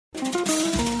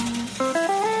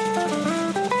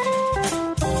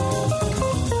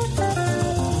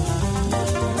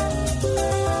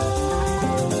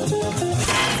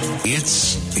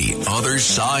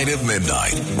Side of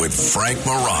Midnight with Frank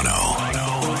Morano.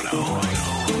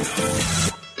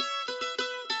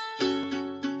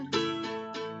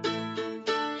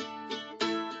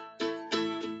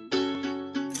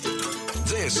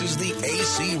 This is the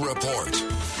AC Report.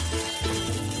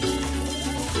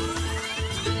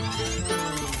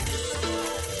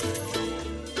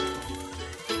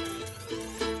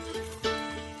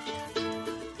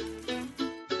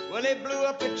 Well, they blew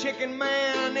up the Chicken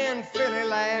Man in Philly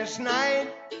last night,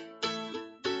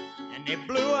 and they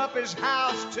blew up his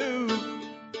house too.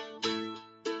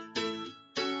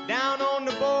 Down on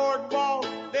the boardwalk,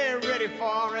 they're ready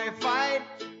for a fight.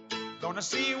 Gonna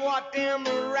see what them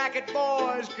racket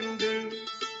boys can do.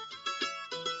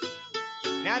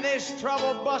 Now there's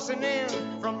trouble busting in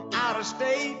from out of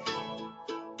state,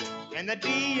 and the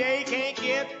DA can't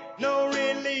get no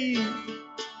relief.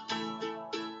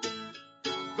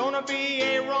 Gonna be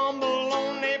a rumble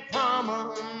on the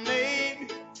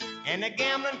promenade, and the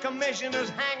gambling commissioner's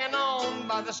hanging on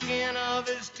by the skin of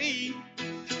his teeth.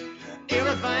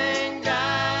 Everything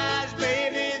dies,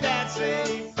 baby, that's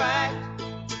a fact.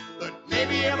 But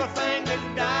maybe everything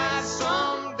that dies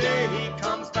someday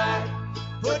comes back.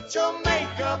 Put your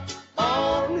makeup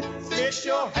on, fix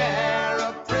your hair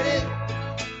up pretty,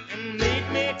 and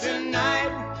meet me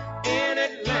tonight in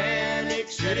Atlantic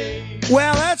City.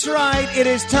 Well, that's right. It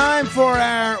is time for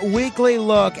our weekly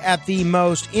look at the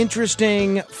most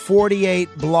interesting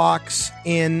 48 blocks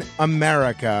in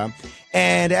America.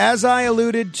 And as I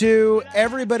alluded to,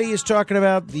 everybody is talking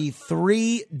about the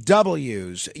 3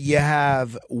 W's. You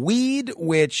have weed,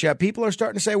 which people are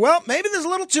starting to say, well, maybe there's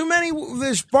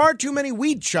far too many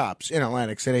weed shops in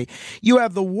Atlantic City. You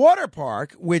have the water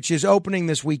park, which is opening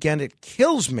this weekend. It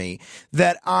kills me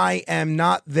that I am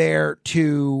not there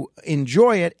to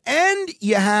enjoy it. And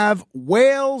you have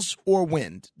whales or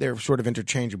wind. They're sort of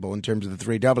interchangeable in terms of the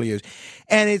 3 W's.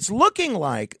 And it's looking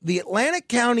like the Atlantic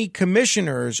County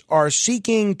commissioners are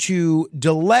seeking to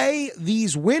delay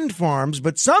these wind farms,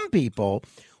 but some people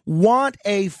want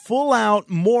a full-out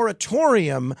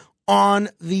moratorium on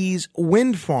these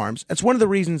wind farms. That's one of the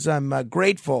reasons I'm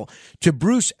grateful to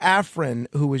Bruce Afran,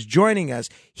 who is joining us.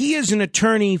 He is an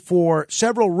attorney for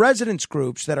several residents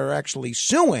groups that are actually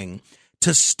suing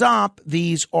to stop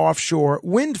these offshore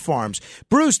wind farms.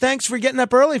 Bruce, thanks for getting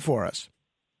up early for us.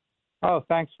 Oh,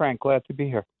 thanks, Frank. Glad to be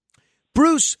here.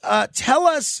 Bruce, tell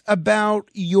us about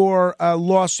your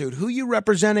lawsuit. Who are you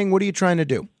representing? What are you trying to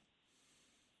do?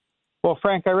 Well,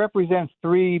 Frank, I represent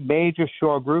 3 major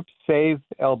shore groups: Save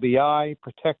LBI,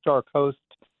 Protect Our Coast,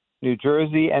 New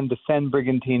Jersey, and Defend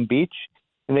Brigantine Beach.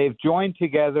 And they've joined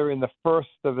together in the first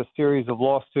of a series of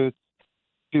lawsuits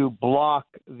to block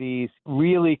these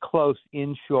really close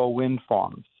inshore wind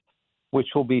farms, which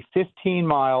will be 15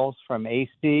 miles from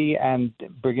AC and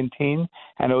Brigantine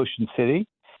and Ocean City.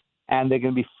 And they're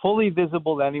going to be fully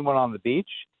visible to anyone on the beach.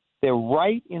 They're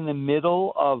right in the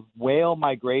middle of whale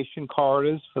migration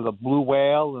corridors for the blue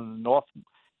whale and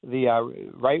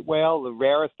the right whale, the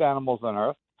rarest animals on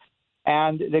Earth.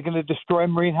 And they're going to destroy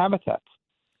marine habitats.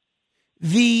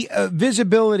 The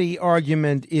visibility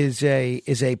argument is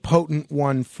a potent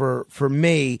one for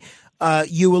me.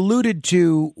 You alluded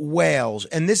to whales,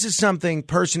 and this is something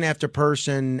person after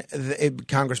person,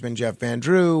 Congressman Jeff Van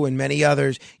Drew and many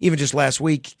others, even just last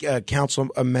week,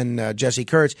 Councilman Jesse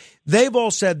Kurtz, they've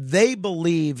all said they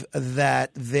believe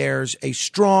that there's a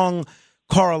strong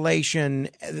correlation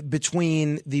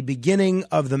between the beginning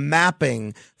of the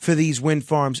mapping for these wind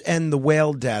farms and the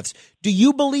whale deaths. Do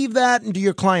you believe that, and do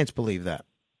your clients believe that?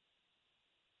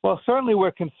 Well, certainly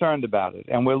we're concerned about it,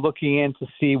 and we're looking in to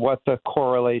see what the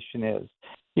correlation is.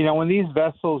 You know, when these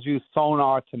vessels use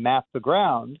sonar to map the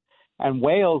ground, and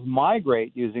whales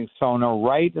migrate using sonar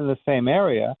right in the same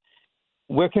area,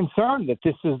 we're concerned that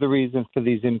this is the reason for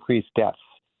these increased deaths.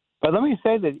 But let me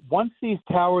say that once these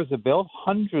towers are built,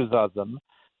 hundreds of them,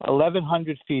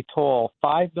 1,100 feet tall,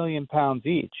 5 million pounds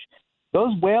each,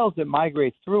 those whales that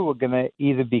migrate through are going to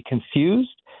either be confused,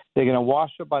 they're going to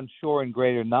wash up on shore in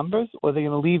greater numbers, or they're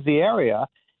going to leave the area,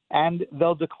 and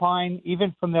they'll decline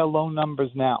even from their low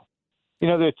numbers now. You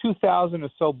know, there are 2,000 or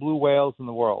so blue whales in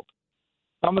the world.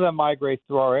 Some of them migrate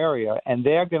through our area, and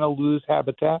they're going to lose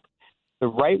habitat. The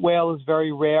right whale is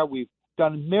very rare. We've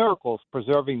done miracles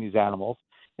preserving these animals.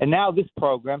 And now this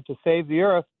program, to save the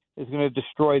Earth, is going to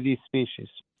destroy these species.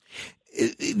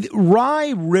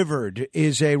 Rye Rivard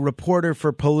is a reporter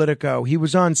for Politico. He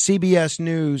was on CBS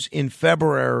News in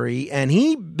February, and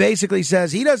he basically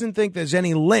says he doesn't think there's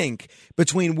any link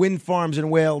between wind farms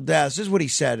and whale deaths. This is what he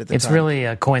said at the time. It's really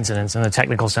a coincidence in the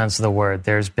technical sense of the word.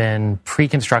 There's been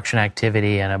pre-construction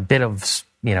activity and a bit of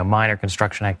minor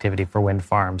construction activity for wind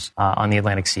farms on the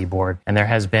Atlantic seaboard. And there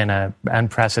has been an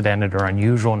unprecedented or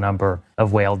unusual number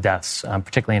of whale deaths,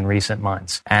 particularly in recent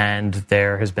months. And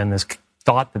there has been this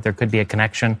thought that there could be a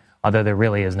connection, although there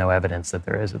really is no evidence that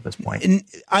there is at this point. And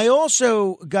I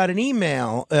also got an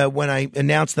email when I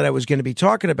announced that I was going to be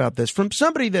talking about this from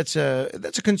somebody that's a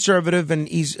conservative, and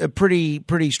he's a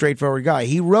pretty straightforward guy.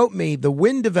 He wrote me, the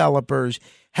wind developers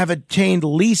have obtained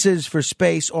leases for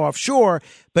space offshore,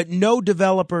 but no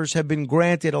developers have been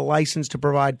granted a license to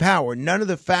provide power. None of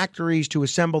the factories to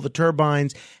assemble the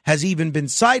turbines has even been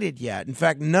sited yet. In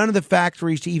fact, none of the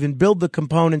factories to even build the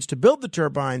components to build the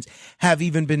turbines have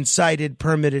even been sited,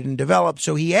 permitted, and developed.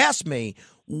 So he asked me,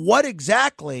 what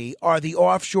exactly are the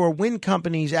offshore wind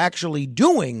companies actually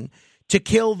doing to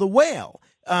kill the whale?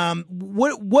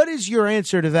 What is your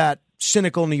answer to that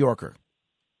cynical New Yorker?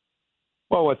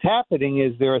 Well, what's happening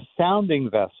is there are sounding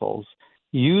vessels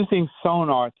using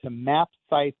sonar to map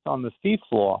sites on the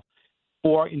seafloor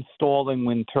for installing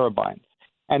wind turbines.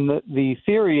 And the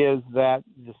theory is that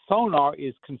the sonar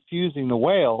is confusing the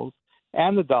whales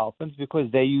and the dolphins because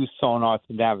they use sonar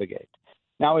to navigate.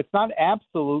 Now, it's not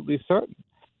absolutely certain,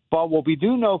 but what we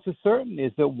do know for certain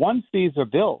is that once these are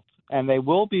built, and they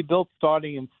will be built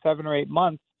starting in 7 or 8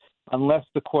 months unless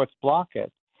the courts block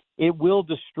it, it will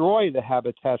destroy the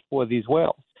habitat for these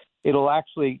whales. It'll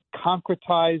actually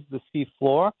concretize the sea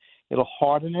floor. It'll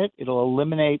harden it. It'll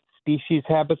eliminate species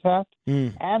habitat.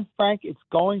 And, Frank, it's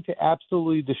going to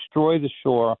absolutely destroy the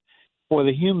shore for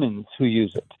the humans who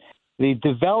use it. The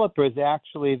developers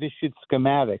actually have issued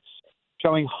schematics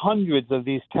showing hundreds of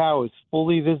these towers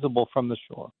fully visible from the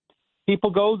shore. People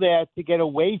go there to get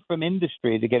away from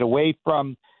industry, to get away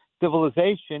from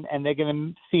civilization, and they're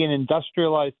going to see an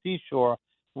industrialized seashore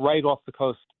right off the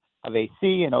coast of AC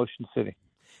and Ocean City.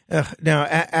 Now,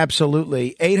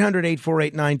 absolutely.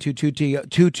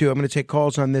 800-848-9222. I'm going to take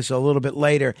calls on this a little bit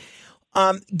later.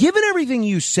 Given everything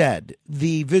you said,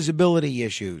 the visibility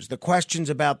issues, the questions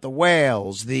about the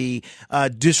whales, the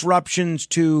disruptions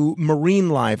to marine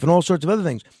life, and all sorts of other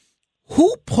things,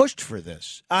 who pushed for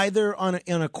this, either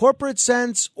in a corporate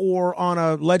sense or on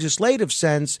a legislative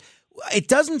sense? It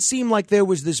doesn't seem like there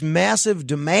was this massive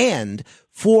demand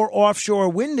for offshore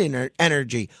wind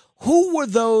energy. Who were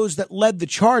those that led the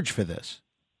charge for this?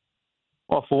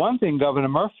 Well, for one thing, Governor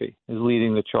Murphy is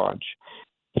leading the charge.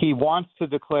 He wants to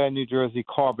declare New Jersey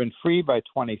carbon-free by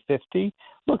 2050.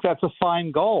 Look, that's a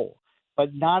fine goal,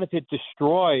 but not if it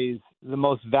destroys the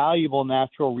most valuable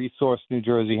natural resource New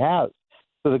Jersey has.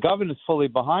 So the governor is fully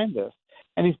behind this,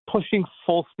 and he's pushing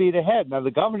full speed ahead. Now,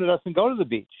 the governor doesn't go to the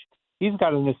beach. He's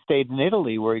got an estate in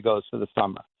Italy where he goes for the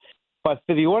summer. But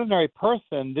for the ordinary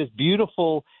person, this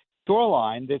beautiful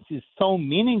shoreline that is so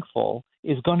meaningful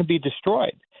is going to be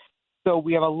destroyed. So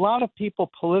we have a lot of people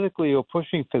politically who are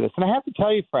pushing for this. And I have to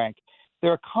tell you, Frank,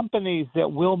 there are companies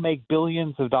that will make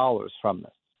billions of dollars from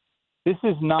this. This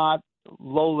is not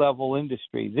low-level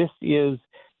industry. This is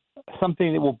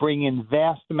something that will bring in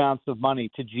vast amounts of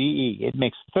money to GE. It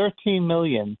makes $13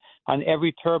 million on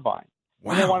every turbine.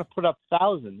 Wow. And they want to put up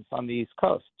thousands on the East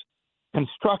Coast.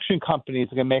 Construction companies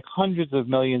are going to make hundreds of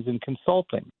millions in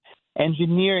consulting.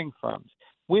 Engineering firms.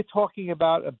 We're talking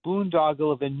about a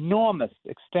boondoggle of enormous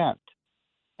extent,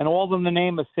 and all in the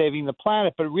name of saving the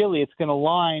planet, but really it's going to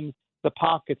line the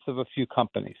pockets of a few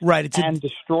companies, right?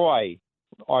 Destroy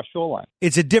our shoreline.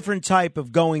 It's a different type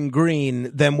of going green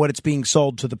than what it's being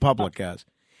sold to the public as.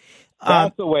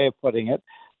 That's the way of putting it.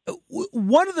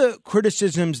 One of the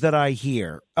criticisms that I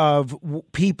hear of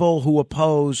people who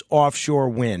oppose offshore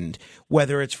wind,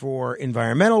 whether it's for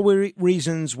environmental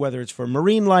reasons, whether it's for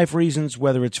marine life reasons,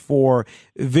 whether it's for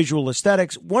visual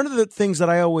aesthetics, one of the things that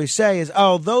I always say is,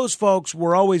 oh, those folks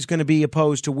were always going to be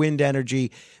opposed to wind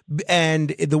energy, and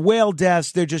the whale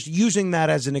deaths, they're just using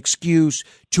that as an excuse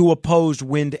to oppose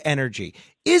wind energy.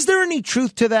 Is there any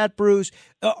truth to that, Bruce?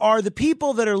 Are the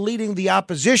people that are leading the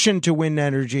opposition to wind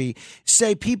energy,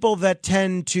 say, people that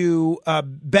tend to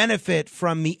benefit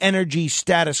from the energy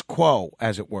status quo,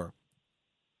 as it were?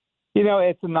 You know,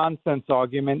 it's a nonsense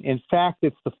argument. In fact,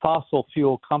 it's the fossil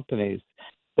fuel companies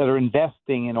that are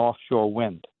investing in offshore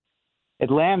wind.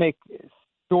 Atlantic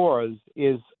Shores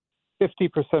is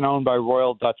 50% owned by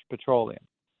Royal Dutch Petroleum.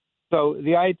 So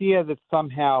the idea that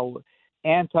somehow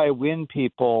anti-wind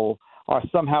people are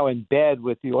somehow in bed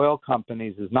with the oil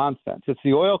companies is nonsense. It's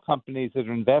the oil companies that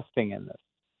are investing in this.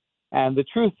 And the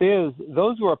truth is,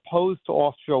 those who are opposed to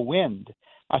offshore wind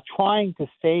are trying to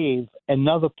save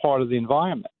another part of the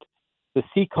environment, the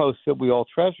seacoast that we all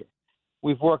treasure.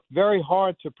 We've worked very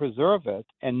hard to preserve it,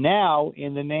 and now,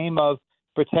 in the name of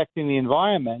protecting the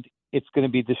environment, it's going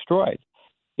to be destroyed.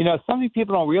 You know, something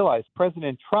people don't realize,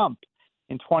 President Trump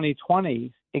in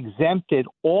 2020 exempted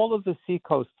all of the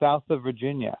seacoast south of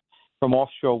Virginia from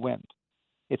offshore wind.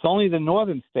 It's only the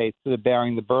northern states that are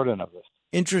bearing the burden of this.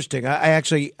 Interesting.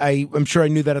 I'm sure I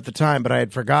knew that at the time, but I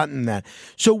had forgotten that.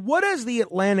 So what has the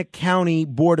Atlantic County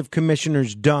Board of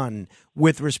Commissioners done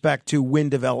with respect to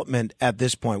wind development at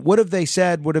this point? What have they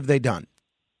said? What have they done?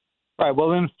 Right.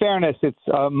 Well, in fairness, it's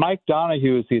Mike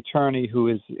Donahue is the attorney who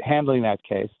is handling that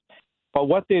case. But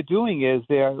what they're doing is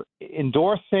they're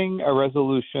endorsing a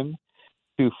resolution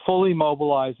to fully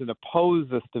mobilize and oppose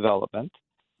this development.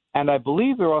 And I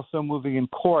believe they're also moving in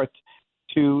court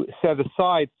to set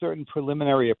aside certain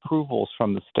preliminary approvals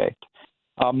from the state.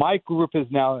 My group has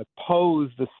now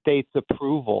opposed the state's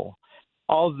approval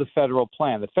of the federal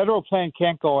plan. The federal plan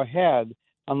can't go ahead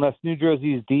unless New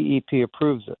Jersey's DEP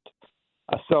approves it.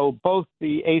 So both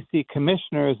the AC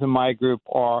commissioners and my group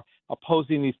are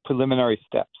opposing these preliminary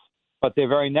steps, but they're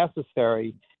very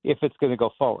necessary if it's going to go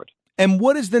forward. And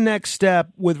what is the next step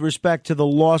with respect to the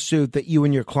lawsuit that you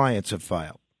and your clients have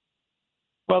filed?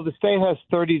 Well, the state has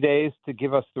 30 days to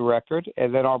give us the record,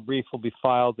 and then our brief will be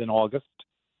filed in August.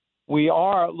 We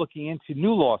are looking into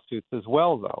new lawsuits as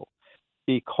well, though,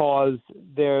 because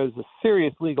there's a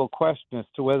serious legal question as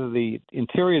to whether the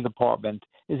Interior Department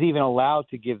is even allowed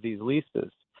to give these leases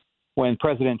when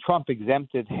President Trump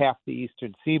exempted half the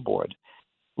eastern seaboard.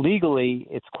 Legally,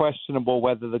 it's questionable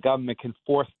whether the government can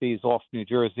force these off New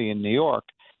Jersey and New York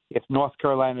if North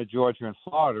Carolina, Georgia, and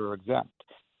Florida are exempt.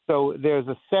 So there's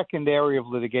a second area of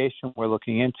litigation we're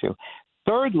looking into.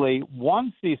 Thirdly,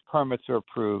 once these permits are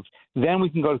approved, then we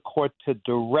can go to court to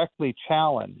directly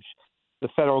challenge the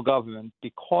federal government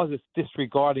because it's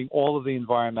disregarding all of the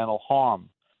environmental harm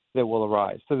that will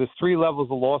arise. So there's three levels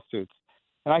of lawsuits.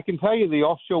 And I can tell you the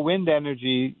offshore wind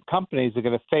energy companies are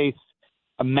going to face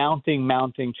a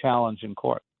mounting challenge in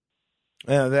court.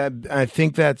 I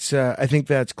think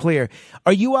that's clear.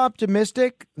 Are you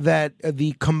optimistic that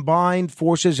the combined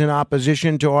forces in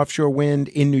opposition to offshore wind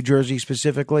in New Jersey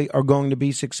specifically are going to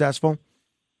be successful?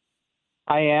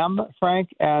 I am, Frank,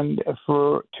 and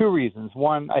for two reasons.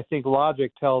 One, I think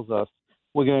logic tells us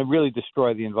we're going to really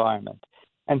destroy the environment.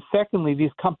 And secondly, these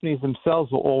companies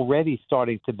themselves are already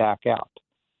starting to back out.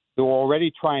 They're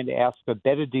already trying to ask for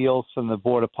better deals from the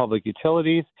Board of Public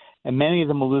Utilities, and many of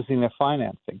them are losing their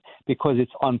financing because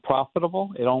it's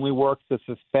unprofitable. It only works if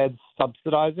the feds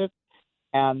subsidize it,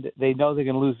 and they know they're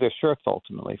going to lose their shirts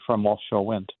ultimately from offshore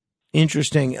wind.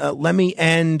 Interesting. Let me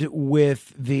end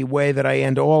with the way that I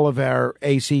end all of our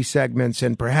AC segments,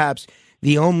 and perhaps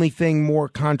the only thing more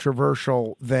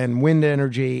controversial than wind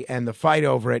energy and the fight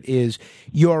over it is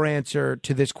your answer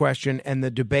to this question and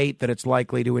the debate that it's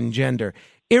likely to engender.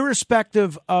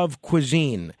 Irrespective of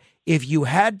cuisine, if you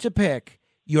had to pick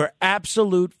your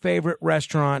absolute favorite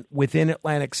restaurant within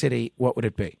Atlantic City, what would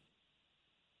it be?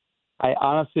 I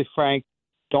honestly, Frank,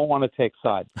 don't want to take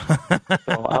sides.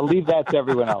 So I'll leave that to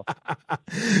everyone else.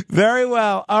 Very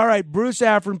well. All right, Bruce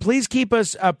Afran, please keep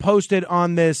us posted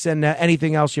on this and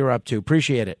anything else you're up to.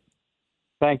 Appreciate it.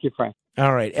 Thank you, Frank.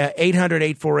 All right,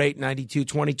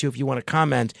 800-848-9222 if you want to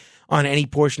comment on any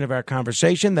portion of our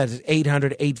conversation. That is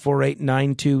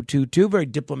 800-848-9222. Very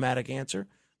diplomatic answer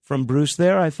from Bruce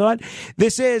there, I thought.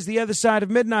 This is The Other Side of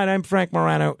Midnight. I'm Frank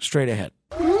Morano. Straight ahead.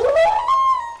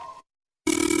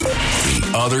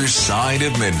 The Other Side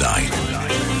of Midnight.